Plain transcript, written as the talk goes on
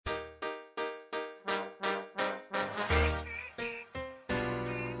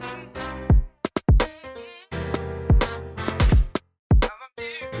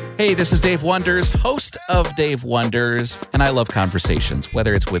Hey, this is Dave Wonders, host of Dave Wonders, and I love conversations,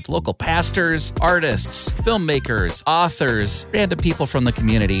 whether it's with local pastors, artists, filmmakers, authors, random people from the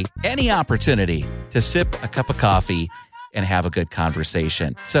community, any opportunity to sip a cup of coffee and have a good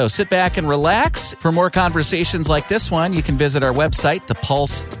conversation. So sit back and relax. For more conversations like this one, you can visit our website,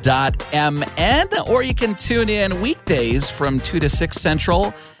 thepulse.mn, or you can tune in weekdays from 2 to 6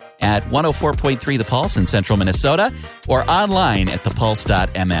 Central at 104.3 The Pulse in central Minnesota, or online at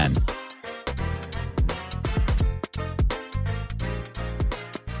thepulse.mn.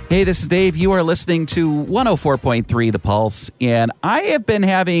 Hey, this is Dave. You are listening to 104.3 The Pulse, and I have been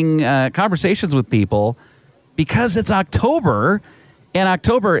having conversations with people because it's October, and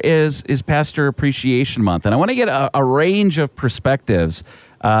October is Pastor Appreciation Month, and I want to get a range of perspectives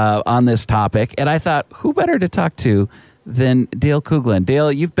on this topic, and I thought, who better to talk to than Dale Kuglin.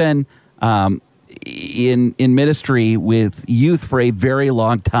 Dale, you've been in ministry with youth for a very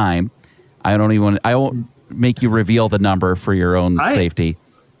long time. I won't make you reveal the number for your own safety.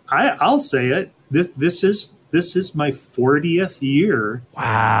 I'll say it. This is my 40th year.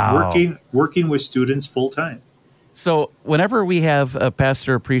 Wow. Working with students full time. So whenever we have a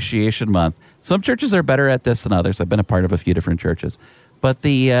Pastor Appreciation Month, some churches are better at this than others. I've been a part of a few different churches, but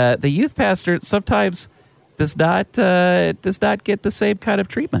the youth pastor sometimes does not get the same kind of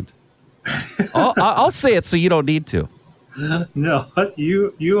treatment. I'll say it so you don't need to. No,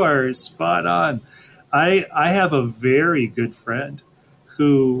 you are spot on. I have a very good friend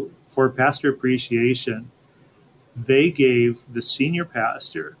who, for Pastor Appreciation, they gave the senior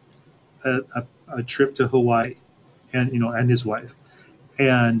pastor a trip to Hawaii, and his wife,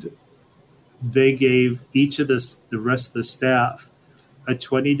 and they gave each of the rest of the staff a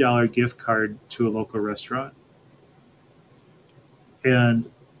 $20 gift card to a local restaurant. And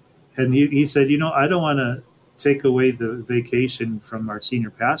he said, I don't want to take away the vacation from our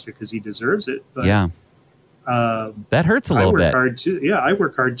senior pastor because he deserves it. But, yeah. That hurts a little bit. I work hard too. Yeah, I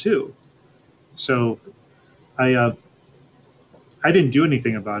work hard too. So I didn't do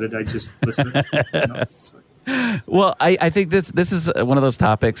anything about it. I just listened. Well, I think this is one of those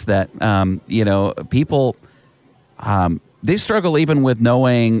topics that, people, they struggle even with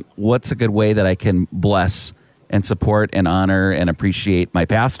knowing what's a good way that I can bless and support and honor and appreciate my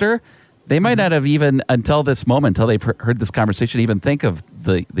pastor. They might not have even, until this moment, until they've heard this conversation, even think of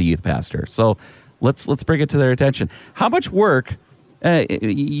the youth pastor. So let's bring it to their attention. How much work,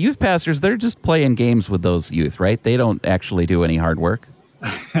 youth pastors, they're just playing games with those youth, right? They don't actually do any hard work.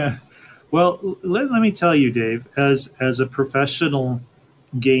 Well, let me tell you, Dave, as a professional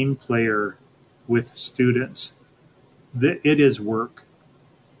game player with students, it is work.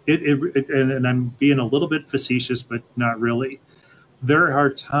 And I'm being a little bit facetious, but not really. There are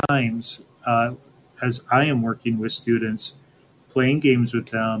times as I am working with students, playing games with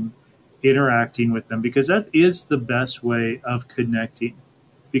them, interacting with them, because that is the best way of connecting.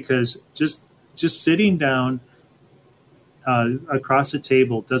 Because just sitting down across a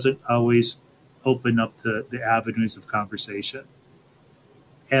table doesn't always open up the avenues of conversation.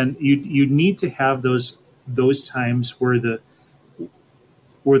 And you need to have those times where the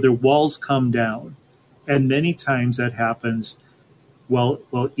walls come down. And many times that happens while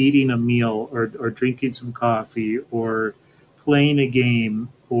eating a meal or drinking some coffee or playing a game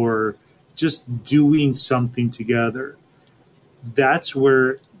or just doing something together. That's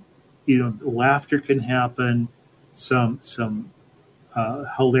where, laughter can happen. Some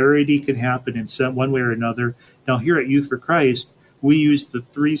hilarity can happen in one way or another. Now, here at Youth for Christ, we use the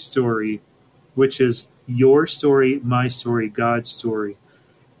 3 story, which is your story, my story, God's story,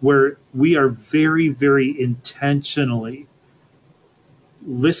 where we are very, very intentionally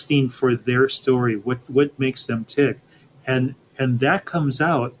listening for their story, what makes them tick. And that comes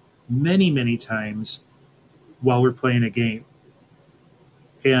out many, many times while we're playing a game.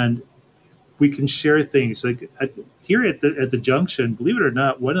 And we can share things like here at the junction, believe it or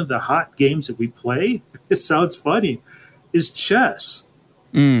not, one of the hot games that we play, it sounds funny, is chess.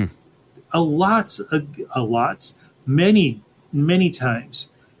 Many, many times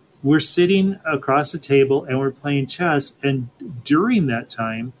we're sitting across the table and we're playing chess. And during that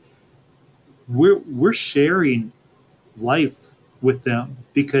time, we're sharing life with them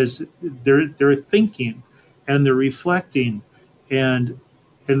because they're thinking and they're reflecting and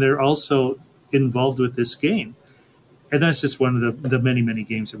they're also involved with this game. And that's just one of the many, many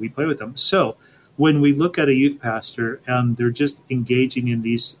games that we play with them. So when we look at a youth pastor and they're just engaging in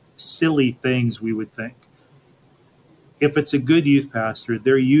these silly things, we would think, if it's a good youth pastor,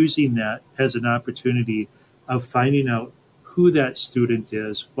 they're using that as an opportunity of finding out who that student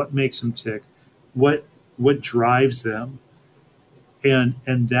is, what makes them tick, what drives them, and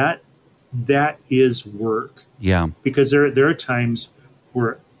that is work. Yeah. Because there are times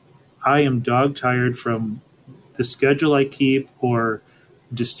where I am dog tired from the schedule I keep, or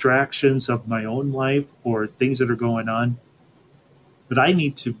distractions of my own life, or things that are going on. But I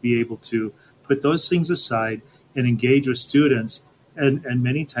need to be able to put those things aside and engage with students. And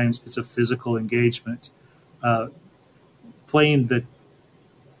many times it's a physical engagement. Uh, Playing the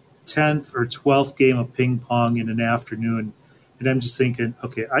 10th or 12th game of ping pong in an afternoon. And I'm just thinking,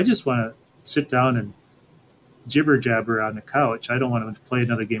 okay, I just want to sit down and jibber jabber on the couch. I don't want to play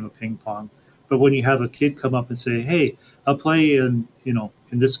another game of ping pong. But when you have a kid come up and say, "Hey, I'll play in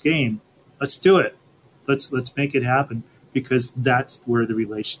this game," let's do it. Let's make it happen, because that's where the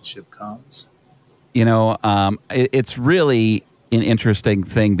relationship comes. It's really an interesting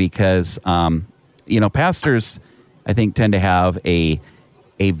thing because pastors, I think, tend to have a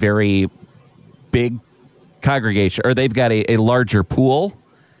very big congregation, or they've got a larger pool.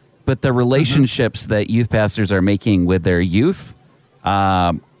 But the relationships that youth pastors are making with their youth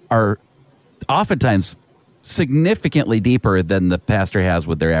are oftentimes significantly deeper than the pastor has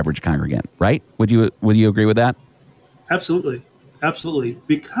with their average congregant, right? Would you agree with that? Absolutely. Absolutely.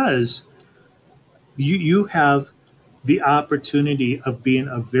 Because you have the opportunity of being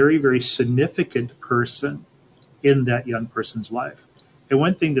a very, very significant person in that young person's life. And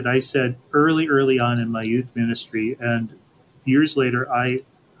one thing that I said early on in my youth ministry, and years later I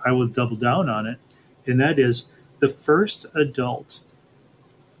will double down on it, and that is the first adult,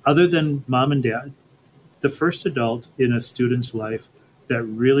 other than mom and dad, the first adult in a student's life that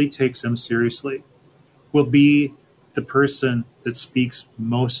really takes them seriously will be the person that speaks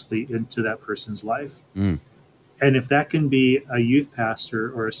mostly into that person's life. Mm. And if that can be a youth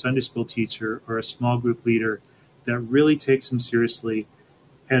pastor or a Sunday school teacher or a small group leader that really takes them seriously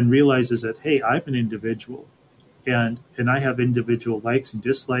and realizes that, hey, I'm an individual, and I have individual likes and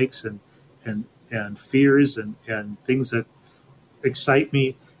dislikes, and fears and things that excite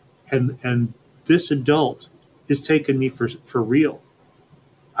me, and this adult is taking me for real.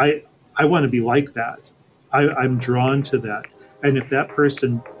 I want to be like that. I'm drawn to that. And if that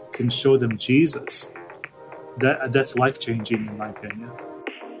person can show them Jesus, that's life-changing, in my opinion.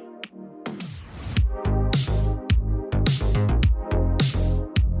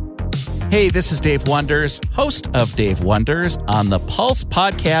 Hey, this is Dave Wonders, host of Dave Wonders on the Pulse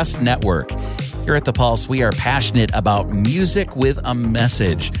Podcast Network. Here at the Pulse, we are passionate about music with a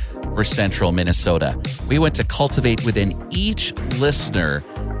message for Central Minnesota. We want to cultivate within each listener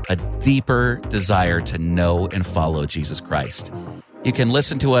a deeper desire to know and follow Jesus Christ. You can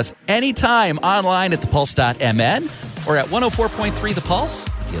listen to us anytime online at thepulse.mn or at 104.3 The Pulse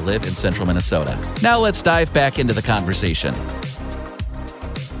if you live in Central Minnesota. Now let's dive back into the conversation.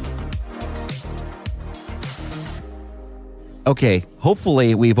 Okay,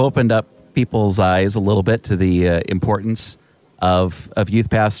 hopefully we've opened up people's eyes a little bit to the importance of youth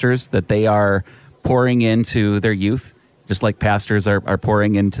pastors, that they are pouring into their youth, just like pastors are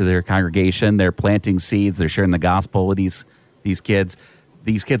pouring into their congregation. They're planting seeds. They're sharing the gospel with these kids.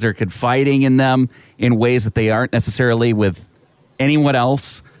 These kids are confiding in them in ways that they aren't necessarily with anyone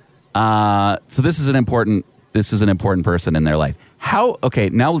else. So this is an important person in their life. Okay,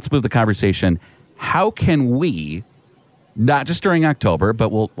 now let's move the conversation. How can we, not just during October, but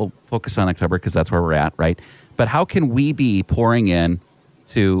we'll focus on October because that's where we're at, right? But how can we be pouring in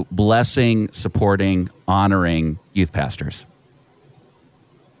to blessing, supporting, honoring youth pastors?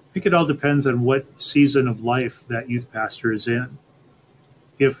 I think it all depends on what season of life that youth pastor is in.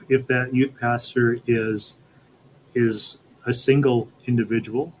 If that youth pastor is a single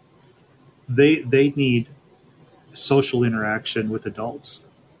individual, they need social interaction with adults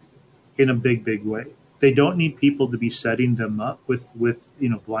in a big way. They don't need people to be setting them up with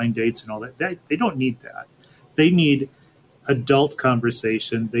blind dates and all that. They don't need that. They need adult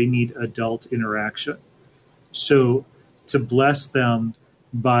conversation. They need adult interaction. So to bless them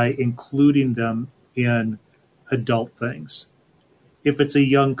by including them in adult things. If it's a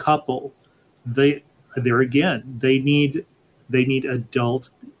young couple, they need adult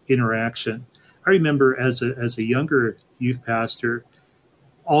interaction. I remember as a younger youth pastor,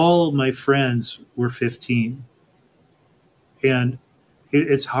 all my friends were 15, and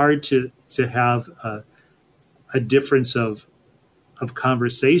it's hard to have a difference of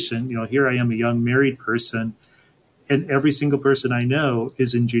conversation. Here I am, a young married person, and every single person I know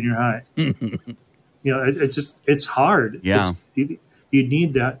is in junior high. It's hard. Yeah. You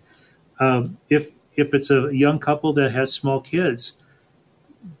need that. If it's a young couple that has small kids,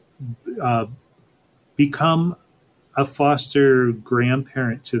 become a foster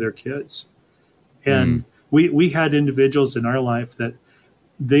grandparent to their kids, and we had individuals in our life that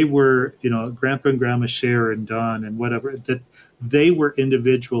they were, Grandpa and Grandma Cher and Don and whatever, that they were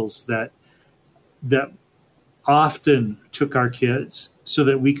individuals that often took our kids so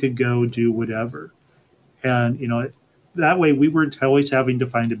that we could go do whatever. And, that way we weren't always having to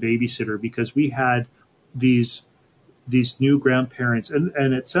find a babysitter because we had these new grandparents.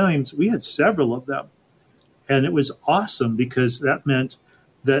 And at times we had several of them. And it was awesome because that meant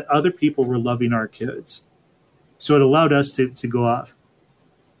that other people were loving our kids. So it allowed us to go off.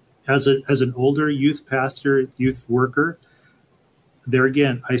 As an older youth pastor, youth worker, there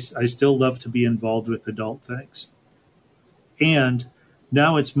again, I still love to be involved with adult things. And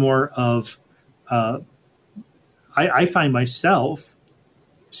now it's more of, I find myself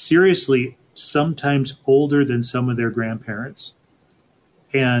seriously sometimes older than some of their grandparents.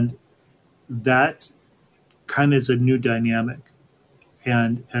 And that kind of is a new dynamic.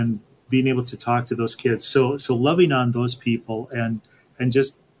 And being able to talk to those kids. So loving on those people and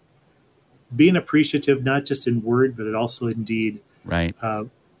just being appreciative, not just in word, but also in deed. Right.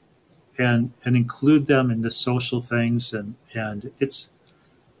 And include them in the social things. And it's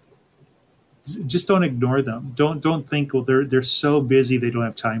just don't ignore them. Don't think, well, they're so busy they don't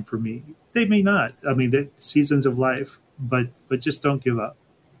have time for me. They may not. I mean, the seasons of life, but just don't give up.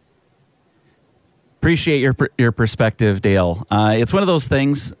 Appreciate your perspective, Dale. It's one of those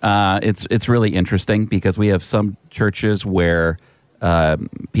things. It's really interesting because we have some churches where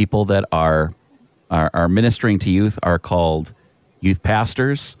people that are ministering to youth are called youth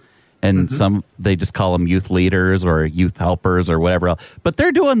pastors, and some they just call them youth leaders or youth helpers or whatever else. But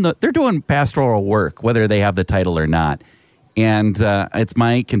they're doing pastoral work, whether they have the title or not. And it's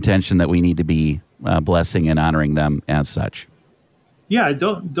my contention that we need to be blessing and honoring them as such. Yeah,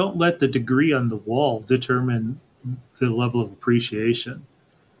 don't let the degree on the wall determine the level of appreciation.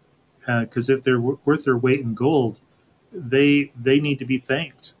 Because if they're worth their weight in gold, they need to be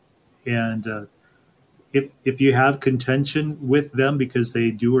thanked. And if you have contention with them because they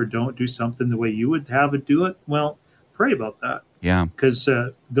do or don't do something the way you would have it do it, well, pray about that. Yeah, because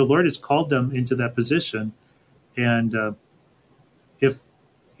the Lord has called them into that position, and if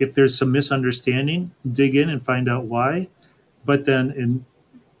there's some misunderstanding, dig in and find out why. But then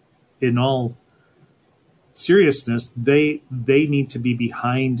in all seriousness, they need to be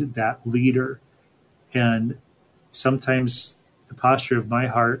behind that leader. And sometimes the posture of my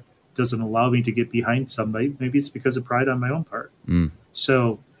heart doesn't allow me to get behind somebody. Maybe it's because of pride on my own part.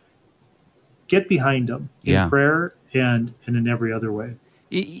 So get behind them in prayer and in every other way.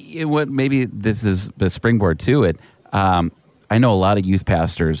 What maybe this is the springboard to it. I know a lot of youth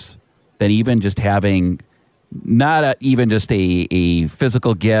pastors that even just having not even just a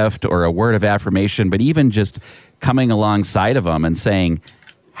physical gift or a word of affirmation, but even just coming alongside of them and saying,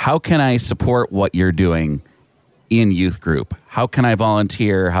 how can I support what you're doing in youth group? How can I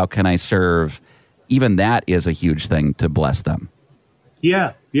volunteer? How can I serve? Even that is a huge thing to bless them.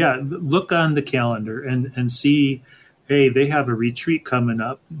 Yeah. Look on the calendar and see, hey, they have a retreat coming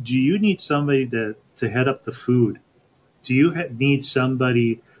up. Do you need somebody to head up the food? Do you need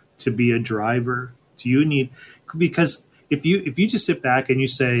somebody to be a driver? Do you need, because if you just sit back and you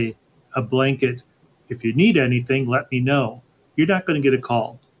say a blanket, if you need anything, let me know, you're not going to get a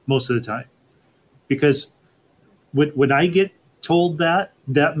call most of the time. Because when I get told that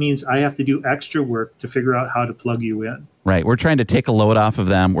means I have to do extra work to figure out how to plug you in. Right. We're trying to take a load off of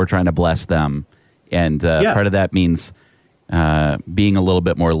them. We're trying to bless them. And part of that means being a little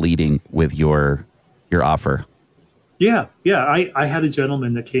bit more leading with your offer. Yeah. I had a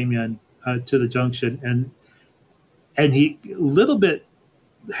gentleman that came in to the junction, and he, a little bit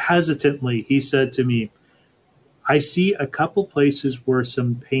hesitantly, he said to me, I see a couple places where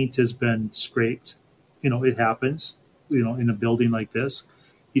some paint has been scraped. It happens, in a building like this.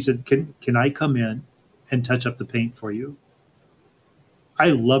 He said, can I come in and touch up the paint for you?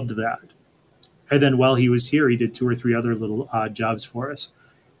 I loved that. And then while he was here, he did 2 or 3 other little odd jobs for us.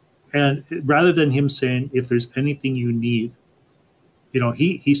 And rather than him saying, if there's anything you need,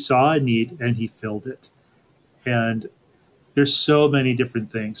 he saw a need and he filled it. And there's so many different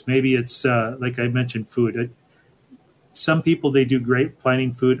things. Maybe it's, like I mentioned, food. Some people, they do great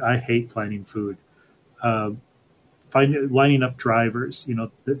planning food. I hate planning food. Lining up drivers,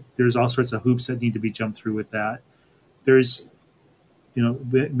 there's all sorts of hoops that need to be jumped through with that. There's,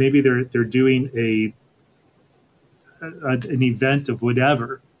 maybe they're doing an event of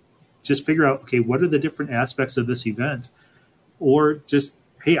whatever. Just figure out, okay, what are the different aspects of this event? Or just,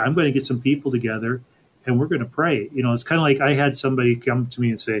 hey, I'm going to get some people together and we're going to pray. It's kind of like I had somebody come to me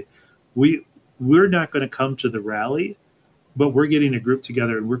and say, we're not going to come to the rally, but we're getting a group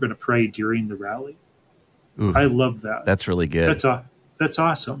together and we're going to pray during the rally. Ooh, I love that. That's really good. That's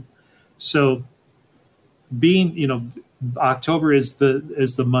awesome. So October is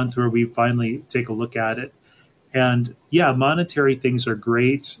the month where we finally take a look at it. And yeah, monetary things are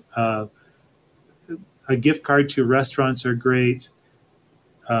great. A gift card to restaurants are great.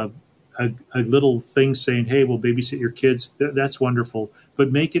 A little thing saying, "Hey, we'll babysit your kids." That's wonderful.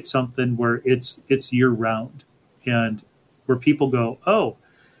 But make it something where it's year round, and where people go, "Oh,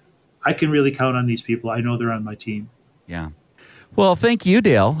 I can really count on these people. I know they're on my team." Yeah. Well, thank you,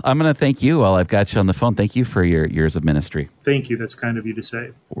 Dale. I'm going to thank you while I've got you on the phone. Thank you for your years of ministry. Thank you. That's kind of you to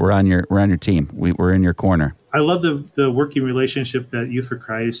say. We're on your team. We're in your corner. I love the working relationship that Youth for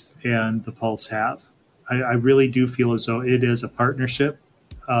Christ and the Pulse have. I really do feel as though it is a partnership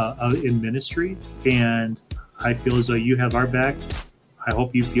in ministry, and I feel as though you have our back. I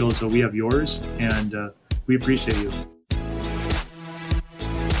hope you feel as though we have yours, and we appreciate you.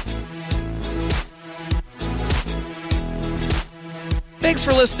 Thanks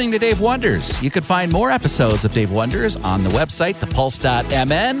for listening to Dave Wonders. You can find more episodes of Dave Wonders on the website,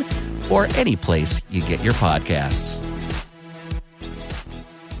 thepulse.mn, or any place you get your podcasts.